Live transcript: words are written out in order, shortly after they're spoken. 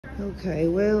Okay,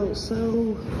 well,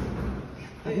 so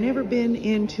I've never been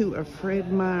into a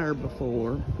Fred Meyer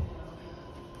before,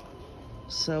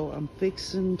 so I'm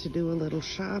fixing to do a little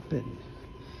shopping.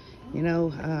 You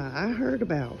know, I heard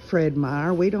about Fred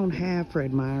Meyer. We don't have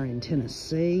Fred Meyer in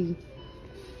Tennessee.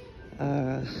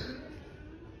 I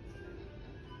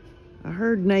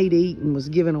heard Nate Eaton was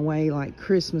giving away like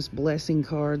Christmas blessing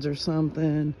cards or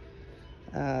something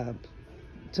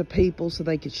to people so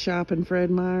they could shop in Fred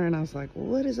Meyer, and I was like, well,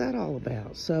 what is that all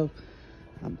about? So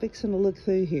I'm fixing to look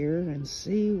through here and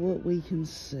see what we can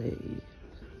see.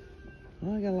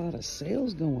 Well, I got a lot of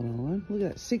sales going on. Look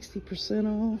at that,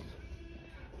 60% off.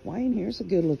 Wayne, here's a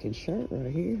good looking shirt right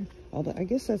here. Although I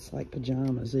guess that's like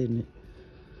pajamas, isn't it?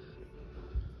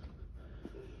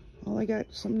 Oh, they got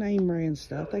some name brand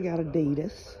stuff. They got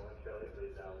Adidas.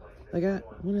 They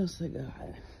got, what else they got?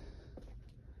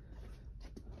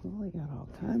 Well, they got all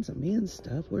kinds of men's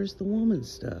stuff. Where's the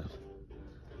woman's stuff?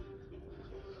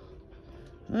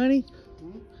 Honey,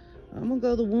 I'm gonna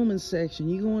go to the woman's section.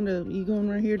 You going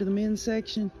right here to the men's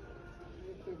section?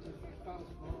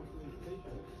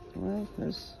 Well,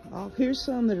 here's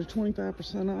some that are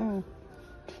 25% off.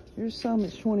 Here's some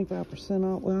that's 25%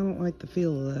 off. Well, I don't like the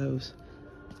feel of those.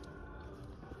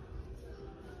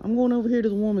 I'm going over here to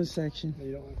the woman's section.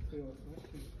 You don't like the feel of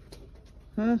it.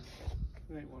 Huh?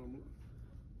 You ain't one of them.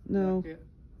 No.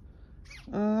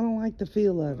 I don't like the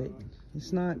feel of it.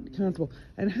 It's not comfortable.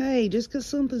 And hey, just because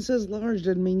something says large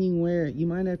doesn't mean you can wear it. You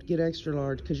might have to get extra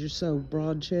large because you're so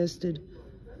broad-chested.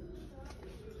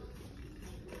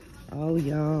 Oh,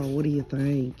 y'all, what do you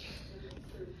think?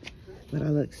 But I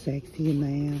look sexy in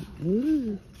that.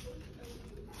 Ooh.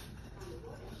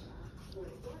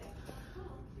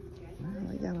 Well,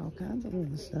 they got all kinds of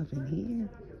little stuff in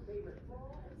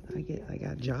here. I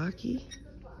got jockey.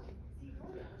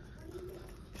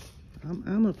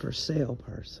 I'm a for sale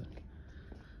person.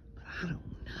 But I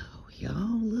don't know.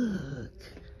 Y'all look.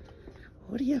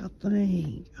 What do y'all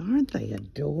think? Aren't they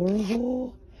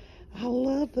adorable? I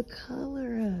love the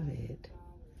color of it.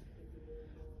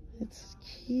 It's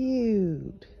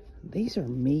cute. These are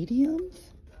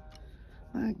mediums?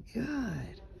 My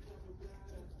God.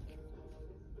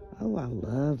 Oh, I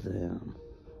love them.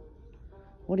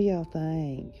 What do y'all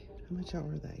think? How much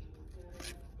are they?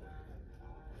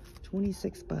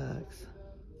 26 bucks.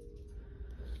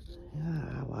 Yeah,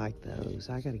 I like those.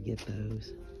 I gotta get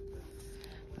those.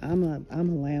 I'm a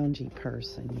loungy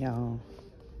person, y'all.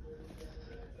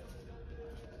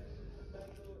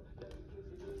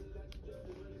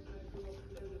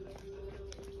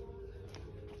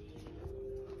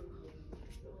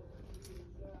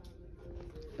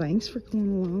 Thanks for going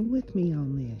along with me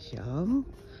on this, y'all.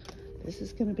 This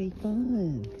is gonna be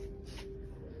fun.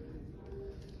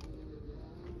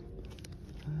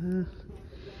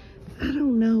 I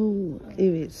don't know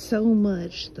if it's so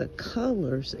much the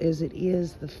colors as it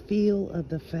is the feel of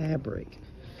the fabric.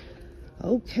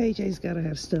 OKJ's got to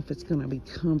have stuff that's going to be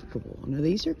comfortable. Now,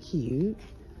 these are cute.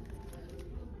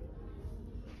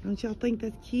 Don't y'all think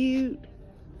that's cute?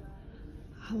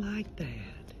 I like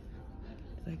that.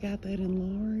 They got that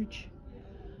in large.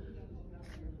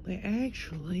 They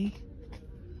actually...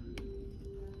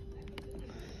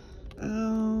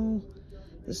 Oh...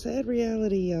 The sad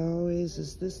reality, y'all,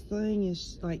 is this thing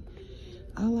is like,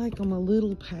 I like them a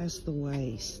little past the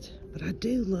waist, but I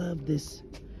do love this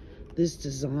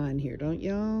design here, don't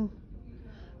y'all?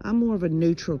 I'm more of a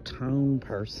neutral tone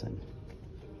person.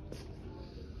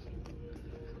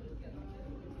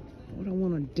 What I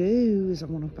want to do is I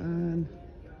want to find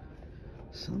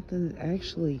something that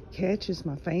actually catches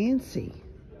my fancy.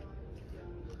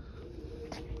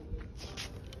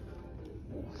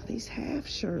 These half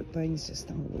shirt things just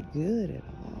don't look good at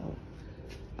all.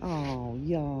 Oh,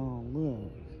 y'all,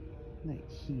 look. Isn't that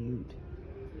cute?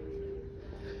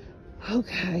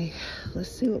 Okay, let's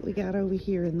see what we got over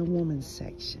here in the woman's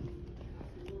section.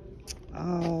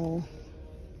 Oh,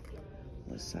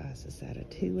 what size is that, a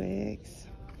 2X?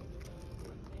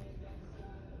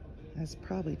 That's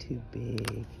probably too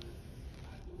big.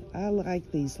 I like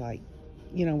these, like,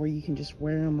 you know, where you can just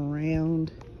wear them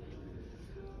around.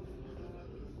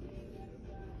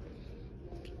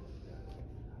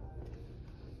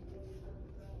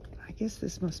 I guess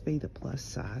this must be the plus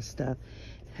size stuff.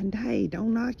 And hey,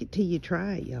 don't knock it till you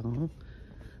try it, y'all.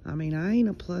 I mean, I ain't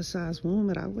a plus size woman,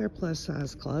 but I wear plus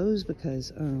size clothes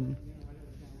because, you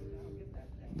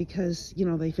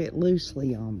know, they fit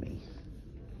loosely on me.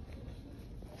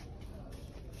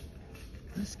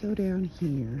 Let's go down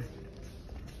here.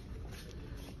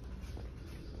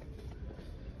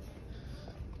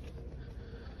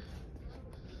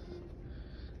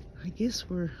 I guess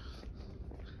we're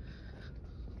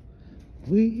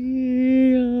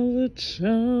We are the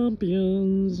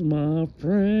champions, my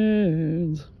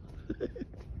friends.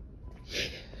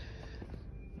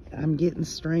 I'm getting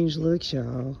strange looks,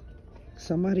 y'all.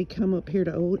 Somebody come up here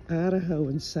to old Idaho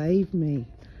and save me.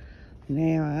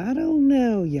 Now, I don't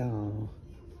know, y'all.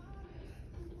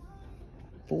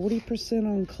 40%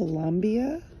 on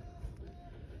Columbia?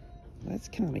 That's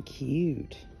kind of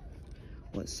cute.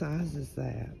 What size is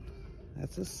that?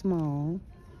 That's a small.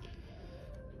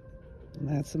 And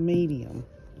that's a medium.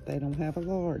 They don't have a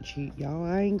large. Y'all,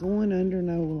 I ain't going under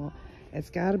no. It's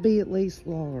got to be at least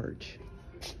large.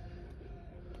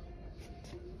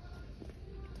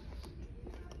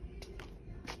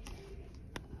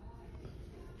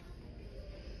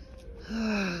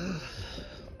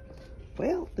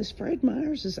 Well, this Fred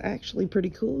Meyer's is actually pretty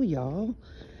cool, y'all.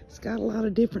 It's got a lot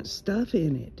of different stuff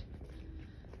in it.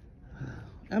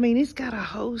 I mean, it's got a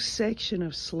whole section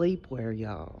of sleepwear,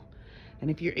 y'all. And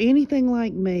if you're anything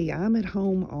like me, I'm at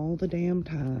home all the damn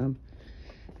time.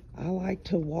 I like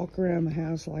to walk around the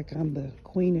house like I'm the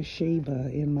Queen of Sheba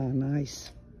in my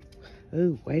nice...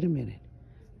 Ooh, wait a minute.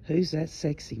 Who's that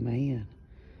sexy man?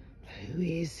 Who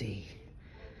is he?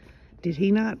 Did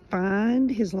he not find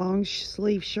his long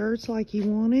sleeve shirts like he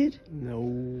wanted?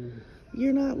 No.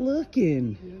 You're not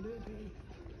looking.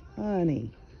 Honey,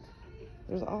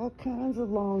 there's all kinds of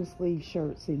long sleeve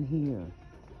shirts in here.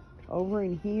 Over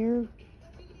in here,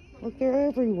 look, they're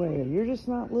everywhere. You're just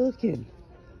not looking.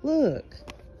 Look.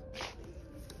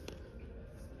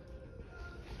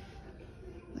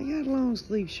 They got long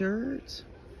sleeve shirts.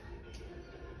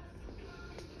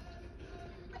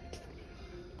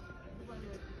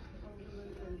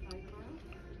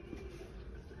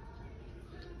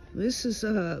 This is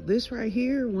this right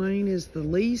here, Wayne, is the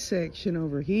Lee section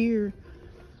over here.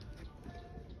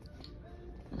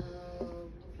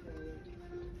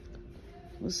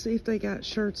 Let's see if they got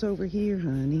shirts over here,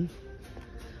 honey.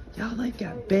 Y'all, they've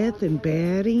got Beth and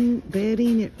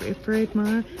bedding at Fred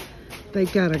Meyer.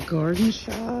 They've got a garden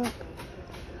shop.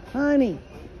 Honey,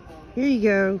 here you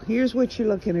go. Here's what you're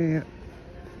looking at.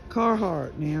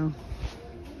 Carhartt now.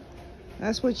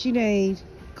 That's what you need.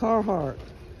 Carhartt.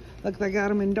 Look, they got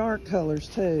them in dark colors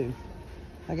too.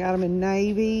 I got them in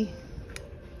navy.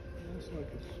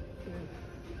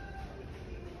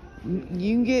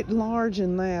 You can get large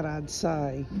in that, I'd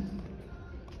say.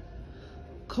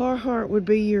 Carhartt would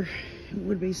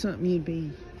be something you'd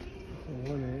be.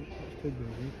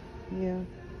 Yeah.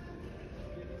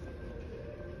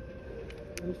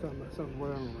 I'm talking about something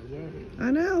wearing on my jacket.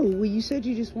 I know. Well, you said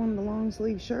you just wanted a long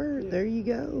sleeve shirt. There you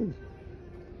go.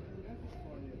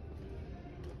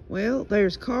 Well,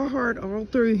 there's Carhartt all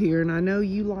through here, and I know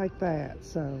you like that,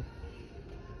 so.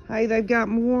 Hey, they've got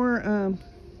more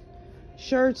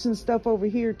shirts and stuff over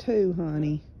here too,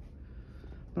 honey.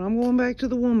 But I'm going back to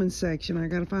the woman's section. I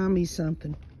gotta find me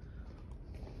something.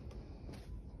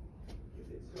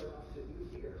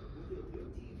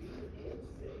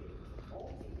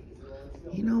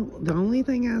 You know, the only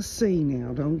thing I see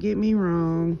now, don't get me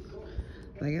wrong,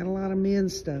 they got a lot of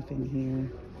men's stuff in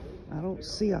here. I don't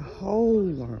see a whole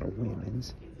lot of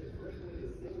women's.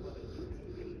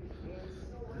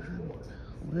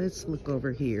 Let's look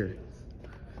over here.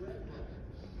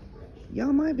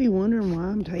 Y'all might be wondering why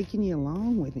I'm taking you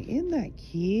along with me. Isn't that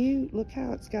cute? Look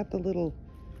how it's got the little...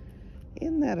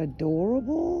 Isn't that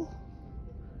adorable?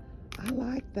 I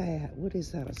like that. What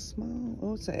is that, a small?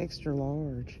 Oh, it's an extra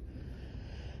large.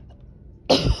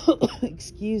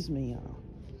 Excuse me, y'all.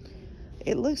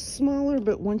 It looks smaller,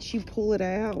 but once you pull it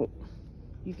out,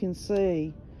 you can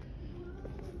see.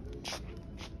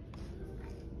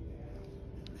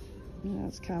 You know,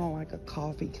 it's kind of like a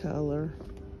coffee color.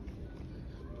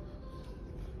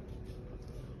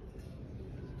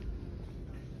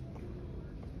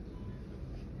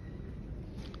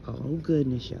 Oh,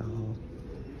 goodness, y'all.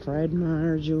 Fred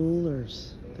Meyer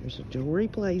Jewelers. There's a jewelry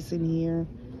place in here.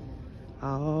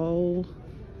 Oh,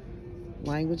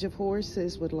 Language of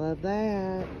Horses would love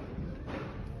that.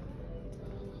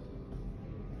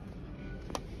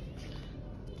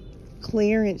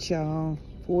 Clearance, y'all.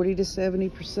 40 to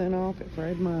 70% off at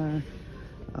Fred Meyer.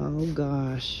 Oh,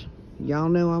 gosh. Y'all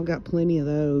know I've got plenty of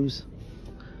those.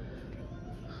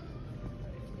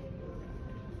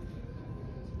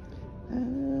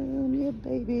 I'm your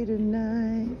baby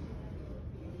tonight.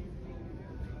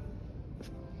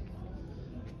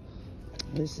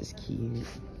 This is cute.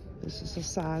 This is a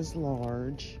size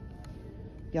large.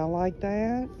 Y'all like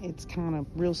that? It's kind of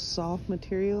real soft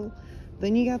material.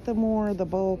 Then you got the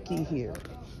bulky here,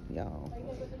 y'all.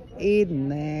 Isn't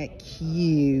that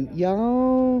cute,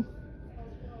 y'all?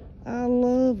 I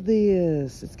love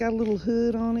this. It's got a little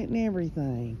hood on it and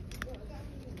everything.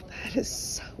 That is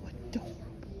so adorable.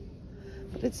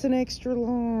 But it's an extra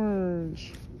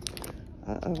large.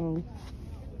 Uh-oh.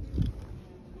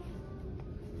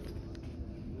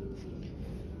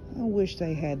 I wish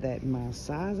they had that in my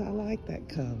size. I like that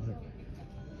color.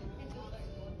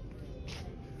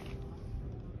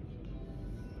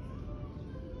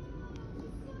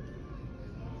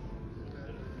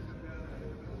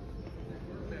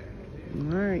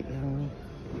 All right, y'all.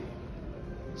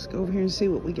 Let's go over here and see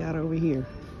what we got over here.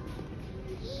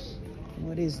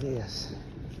 What is this?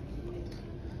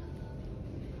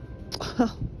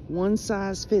 One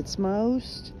size fits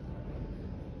most.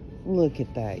 Look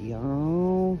at that,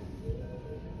 y'all.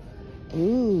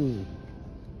 Ooh.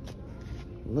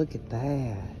 Look at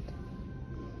that.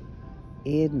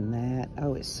 Isn't that?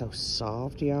 Oh, it's so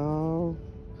soft, y'all.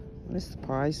 What's the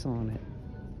price on it?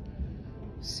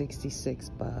 66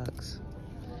 bucks.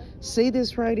 See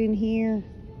this right in here?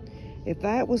 If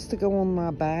that was to go on my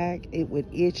back, it would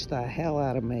itch the hell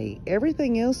out of me.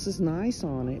 Everything else is nice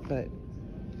on it, but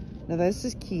now this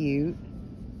is cute.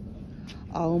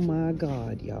 Oh my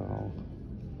God, y'all.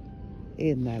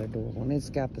 Isn't that adorable? And it's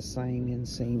got the same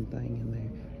inseam thing in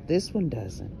there. This one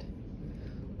doesn't.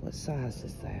 What size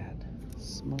is that?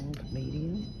 Small to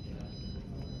medium?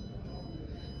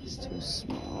 It's too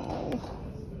small.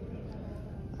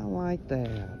 I like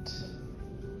that.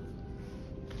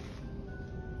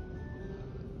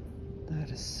 That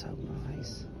is so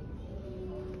nice.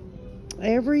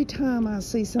 Every time I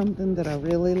see something that I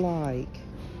really like,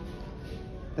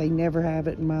 they never have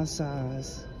it in my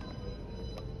size.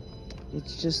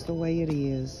 It's just the way it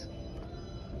is.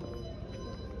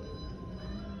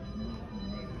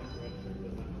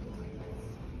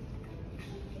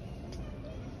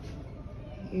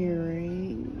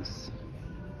 Earrings.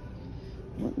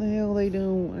 What the hell are they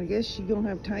doing? I guess you're gonna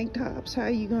have tank tops. How are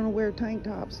you gonna wear tank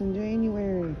tops in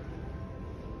January?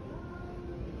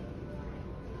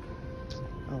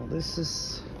 Oh, this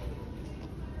is,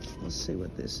 let's see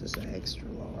what this is, extra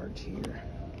large here.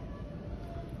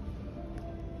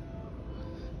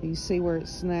 You see where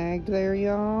it's snagged there,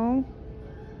 y'all?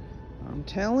 I'm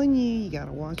telling you, you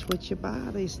gotta watch what you buy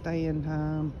this day and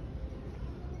time.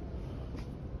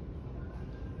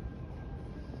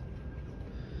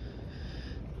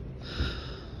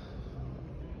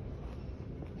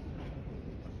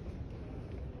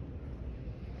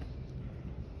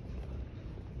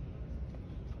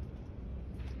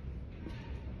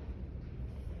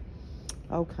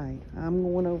 Okay, I'm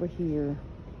going over here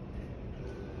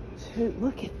to,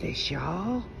 look at this,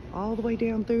 y'all. All the way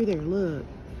down through there, look.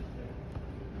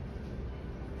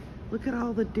 Look at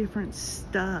all the different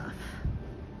stuff.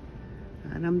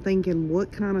 And I'm thinking,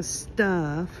 what kind of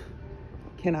stuff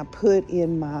can I put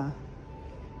in my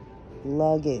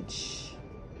luggage?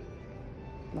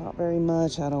 Not very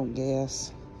much, I don't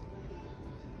guess.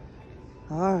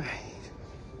 All right.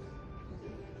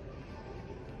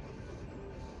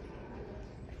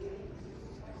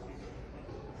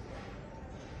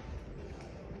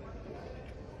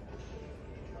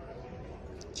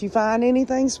 Did you find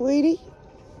anything, sweetie?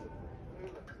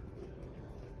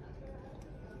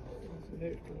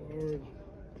 Extra large.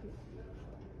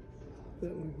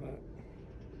 That looks like.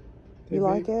 You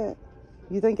like it?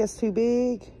 You think it's too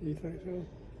big? You think so?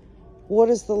 What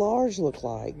does the large look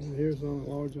like? Here's the only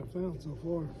large I found so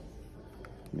far.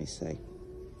 Let me see.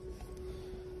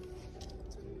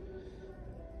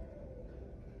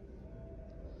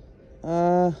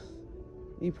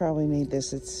 You probably need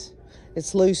this.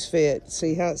 It's loose fit.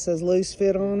 See how it says loose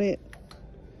fit on it?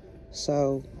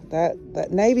 So that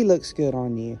navy looks good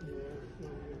on you.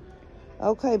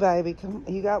 Okay, baby, come.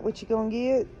 You got what you gonna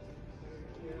get?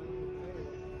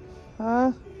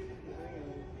 Huh?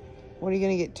 What are you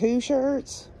gonna get? 2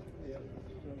 shirts?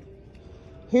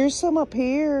 Here's some up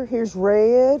here. Here's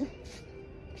red.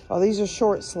 Oh, these are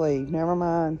short sleeve. Never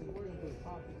mind.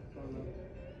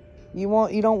 You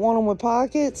don't want them with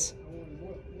pockets?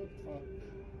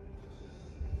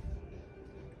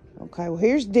 Okay, well,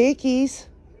 here's Dickies.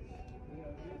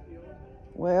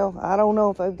 Well, I don't know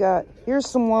if they've got... Here's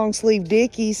some long sleeve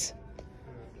Dickies.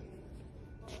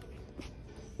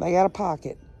 They got a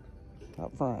pocket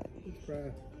up front.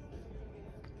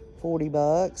 40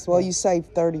 bucks. Well, you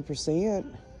saved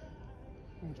 30%.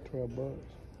 That's 12 bucks.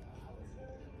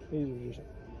 These are just...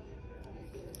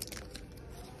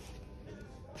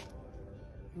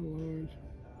 How large?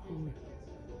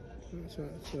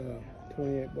 That's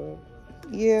 28 bucks.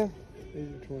 Yeah. These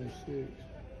are 26.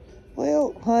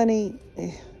 Well, honey,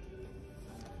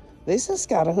 this has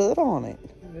got a hood on it.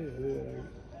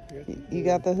 You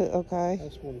got the hood, okay.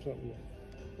 That's one something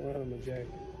around my jacket.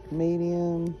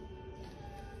 Medium.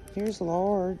 Here's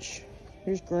large.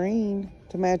 Here's green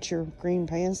to match your green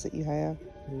pants that you have.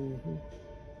 Mm-hmm.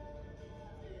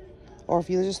 Or if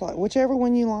you just like, whichever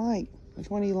one you like. Which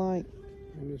one do you like?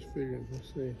 I'm just figuring.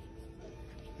 Let's see.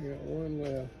 I got one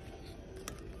left.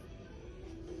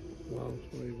 Long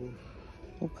sleeve one.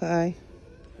 Okay.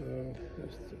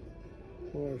 That's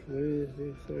tomorrow's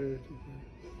Wednesday,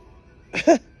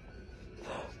 Thursday.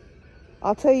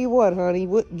 I'll tell you what, honey.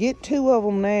 Get 2 of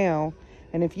them now.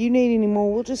 And if you need any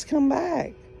more, we'll just come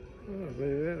back. Oh,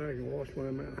 maybe that I can wash one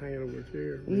of them out and hang it over the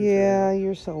chair. Yeah,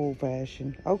 you're so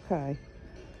old-fashioned. Okay.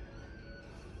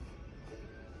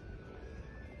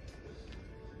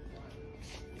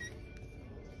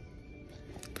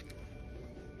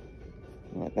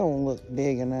 That don't look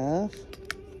big enough.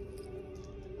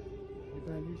 You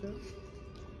find you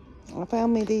something? I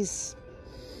found me these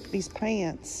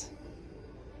pants.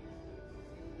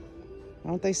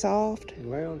 Aren't they soft?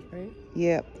 Lounge pants?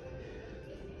 Yep.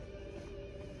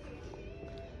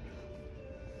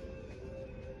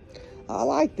 I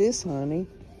like this, honey.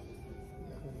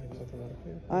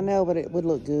 I know, but it would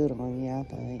look good on you, I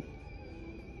think.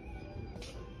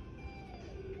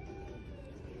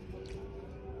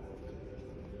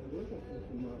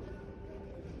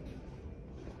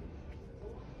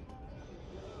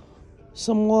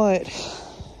 Somewhat.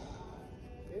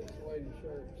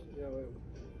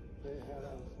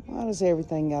 Why does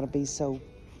everything got to be so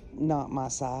not my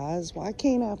size? Why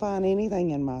can't I find anything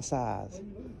in my size?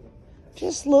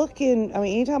 Just looking. I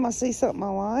mean, anytime I see something I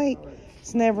like,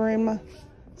 it's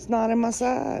not in my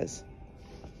size.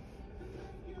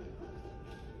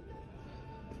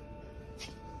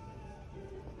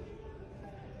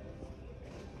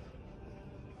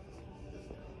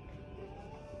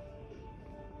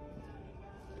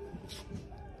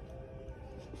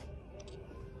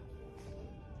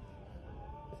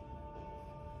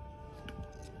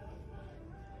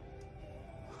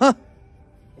 Huh.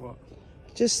 What?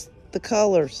 Just the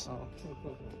colors. Oh,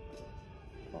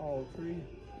 all 3.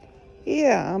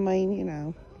 Yeah, I mean, you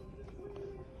know.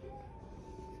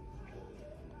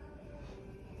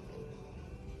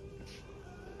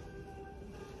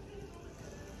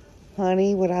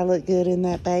 Honey, would I look good in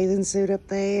that bathing suit up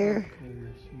there?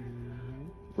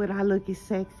 Would I look as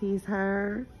sexy as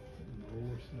her?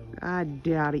 I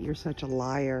doubt it. You're such a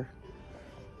liar.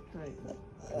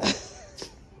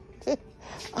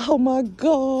 Oh my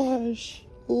gosh.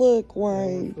 Look,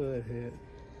 Wayne.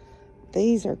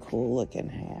 These are cool looking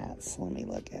hats. Let me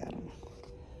look at them.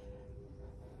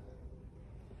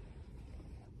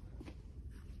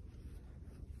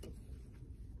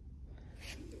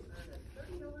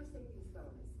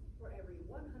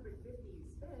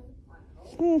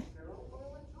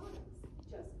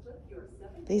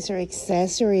 These are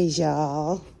accessories,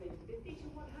 y'all.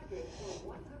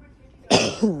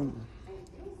 I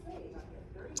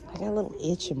got a little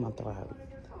itch in my throat.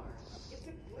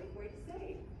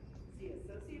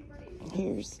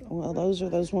 Well, those are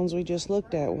those ones we just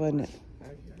looked at, wasn't it?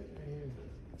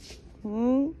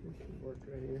 Do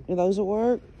those will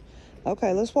work?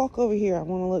 Okay, let's walk over here. I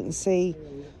want to look and see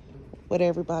what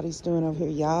everybody's doing over here.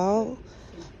 Y'all,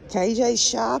 KJ's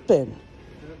shopping.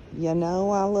 You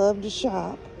know I love to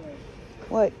shop.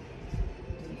 What?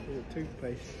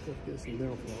 Toothpaste. Let's get some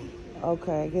milk on.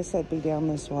 Okay, I guess that'd be down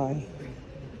this way.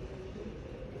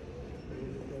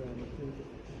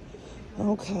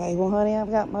 Okay, well, honey,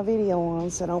 I've got my video on,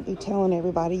 so don't be telling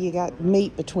everybody you got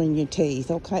meat between your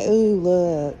teeth, okay? Ooh,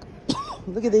 look.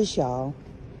 Look at this, y'all.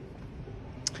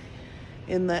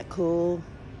 Isn't that cool?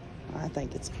 I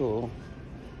think it's cool.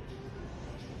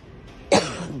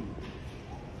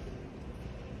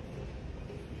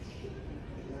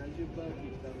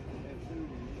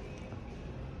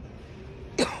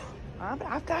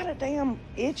 I've got a damn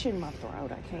itch in my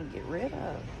throat I can't get rid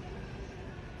of.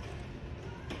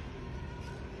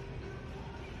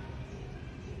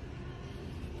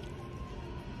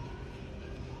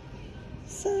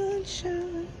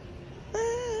 Sunshine,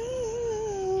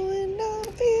 oh, it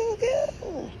don't feel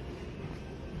good.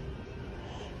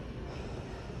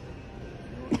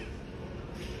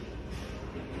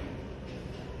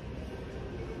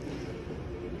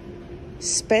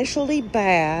 Specialty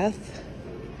bath,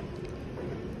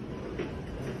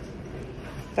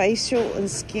 facial and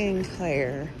skin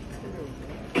care.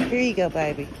 Here you go,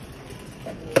 baby.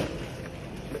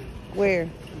 Where?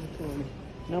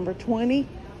 Number 20?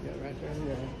 Yeah, right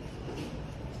there.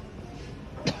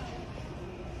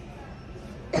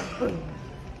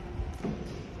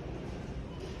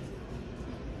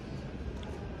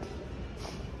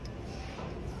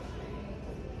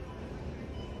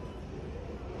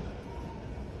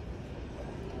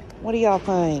 What do y'all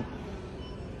think?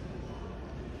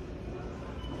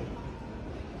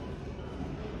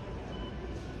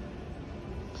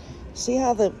 See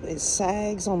how it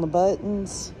sags on the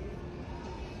buttons?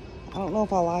 I don't know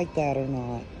if I like that or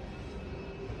not.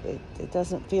 It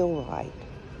doesn't feel right.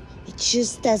 It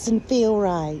just doesn't feel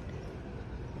right.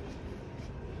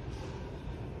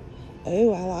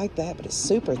 Oh, I like that, but it's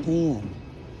super thin.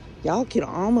 Y'all can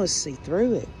almost see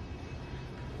through it.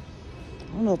 I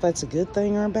don't know if that's a good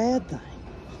thing or a bad thing.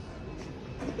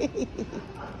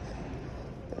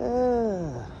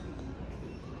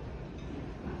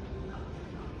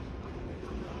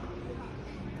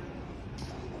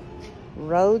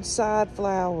 Roadside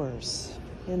flowers.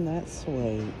 Isn't that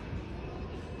sweet?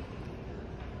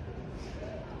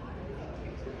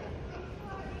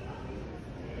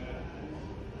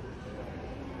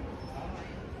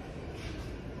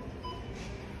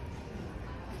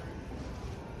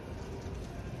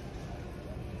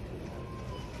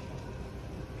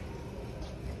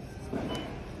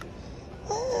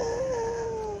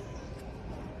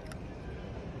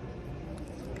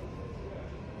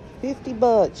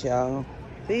 $50, y'all.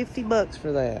 $50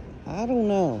 for that. I don't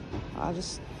know. I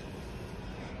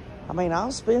mean,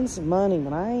 I'll spend some money,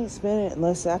 but I ain't spending it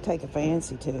unless I take a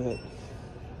fancy to it.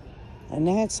 And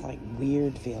that's like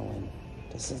weird feeling.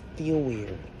 Does it feel weird?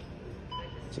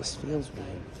 It just feels weird.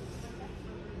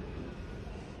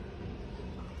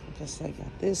 I guess they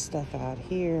got this stuff out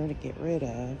here to get rid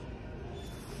of.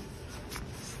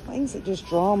 Things that just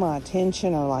draw my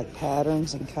attention are like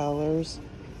patterns and colors.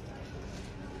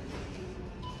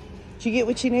 Did you get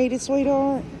what you needed,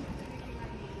 sweetheart?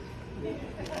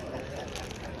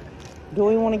 Do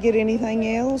we want to get anything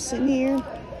else in here?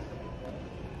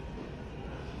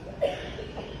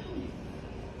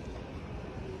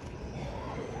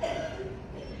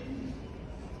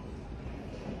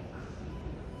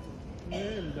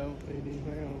 Don't feed these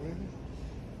now, really.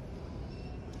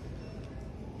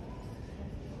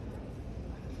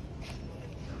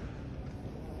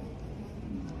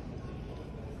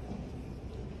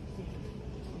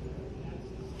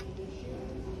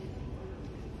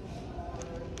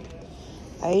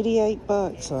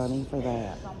 $88, honey, for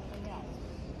that.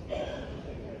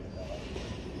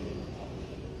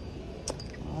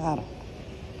 I don't.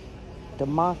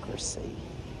 Democracy.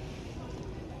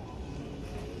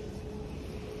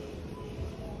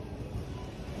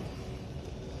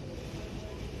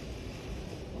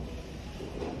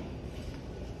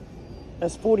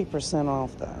 That's 40%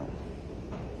 off, though.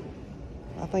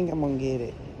 I think I'm gonna get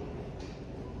it.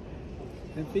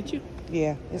 That fit you?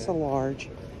 Yeah, it's a large.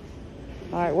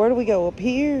 All right, where do we go? Up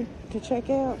here to check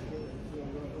out?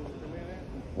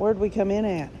 Where'd we come in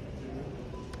at?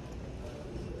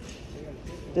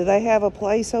 Do they have a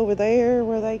place over there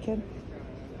where they can?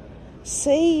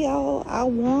 See, y'all, I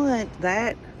want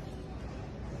that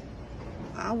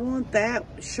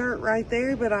shirt right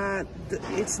there, but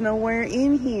it's nowhere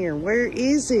in here. Where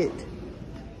is it?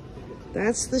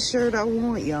 That's the shirt I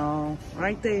want, y'all.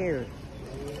 Right there.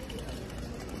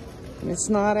 And it's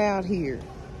not out here.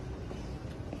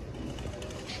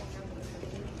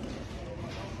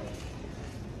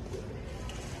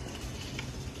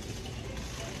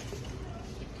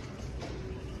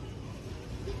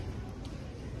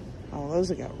 Oh, those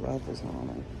have got ruffles on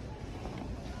them.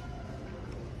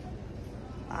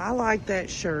 I like that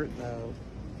shirt, though.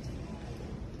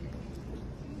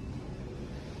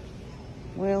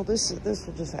 Well, this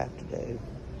will just have to do.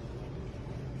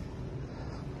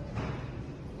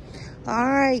 All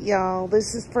right, y'all.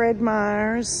 This is Fred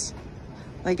Meyer's.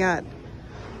 They got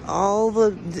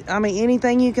all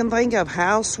anything you can think of.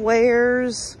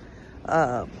 Housewares,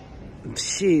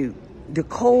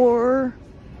 decor.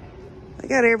 They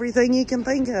got everything you can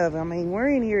think of. I mean, we're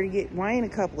in here to get Wayne a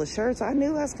couple of shirts. I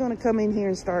knew I was going to come in here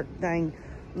and start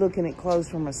looking at clothes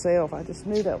for myself. I just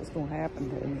knew that was going to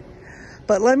happen to me.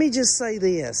 But let me just say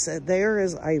this, that there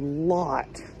is a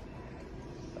lot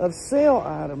of sale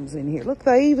items in here. Look,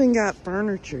 they even got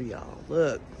furniture, y'all.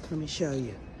 Look, let me show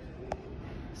you.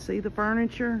 See the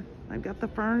furniture? They've got the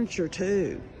furniture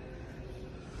too.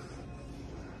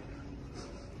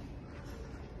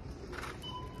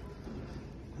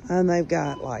 And they've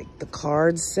got like the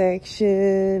cards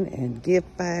section and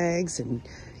gift bags and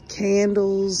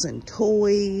candles and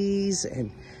toys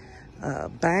and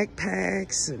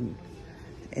backpacks and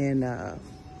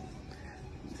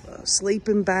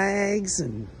sleeping bags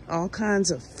and all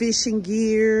kinds of fishing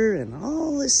gear and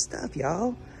all this stuff,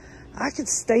 y'all. I could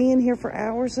stay in here for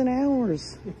hours and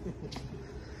hours.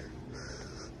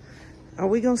 Are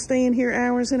we gonna stay in here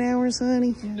hours and hours,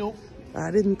 honey? Nope.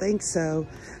 I didn't think so.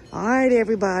 All right,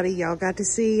 everybody, y'all got to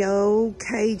see old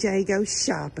KJ go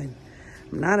shopping.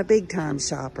 I'm not a big time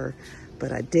shopper,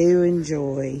 but I do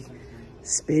enjoy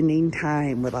spending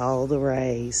time with all the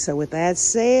rays. So with that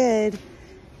said,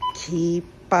 keep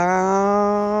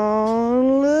on